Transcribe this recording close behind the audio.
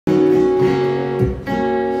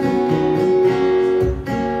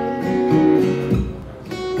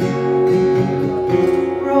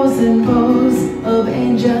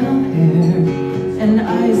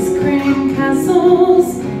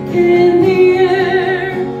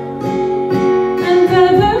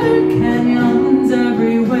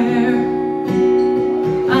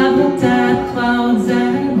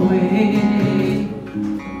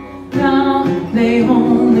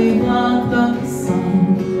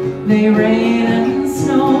They rain and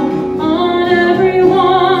snow on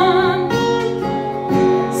everyone.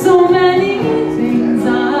 So many things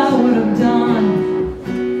I would have done,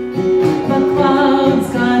 but clouds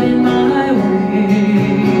got in my way.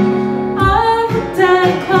 I've looked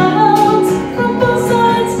at clouds from both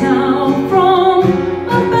sides now, from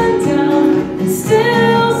up and down, and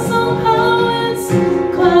still somehow it's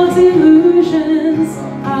clouds' illusions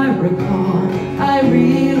I recall. I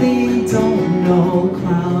really don't know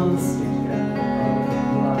clouds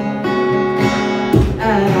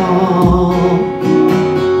at all.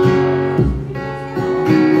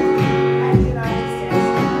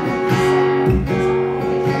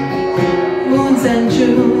 Moons and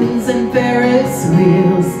Junes and Ferris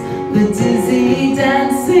wheels, the dizzy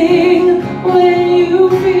dancing when you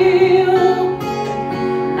feel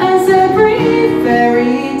as every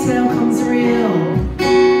fairy tale comes real.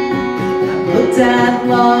 I've looked at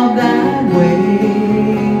love that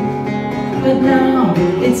way, but now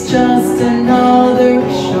it's just another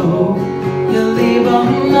show. You leave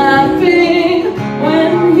them laughing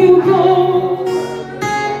when you go,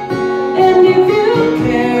 and if you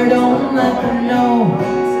care, don't let them know.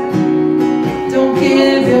 Don't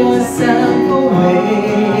give yourself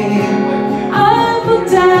away. I've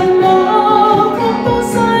looked at love from both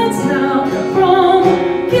sides now, from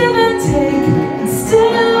give and take, and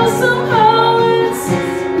still somehow it's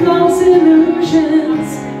love's illusions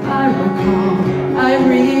I recall. I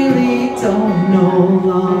really don't know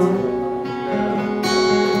love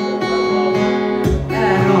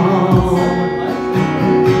at all.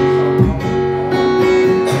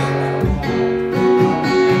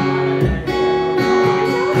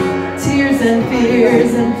 Tears and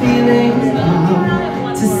fears and feelings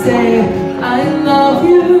loud to say I love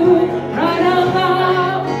you right out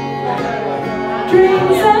loud.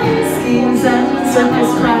 Dreams and schemes and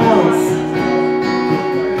circus crowds,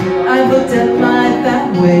 I looked at life that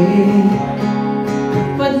way,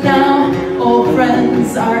 but now old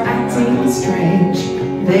friends are acting strange.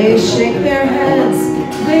 They shake their heads,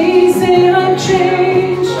 they say I've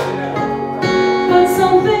changed.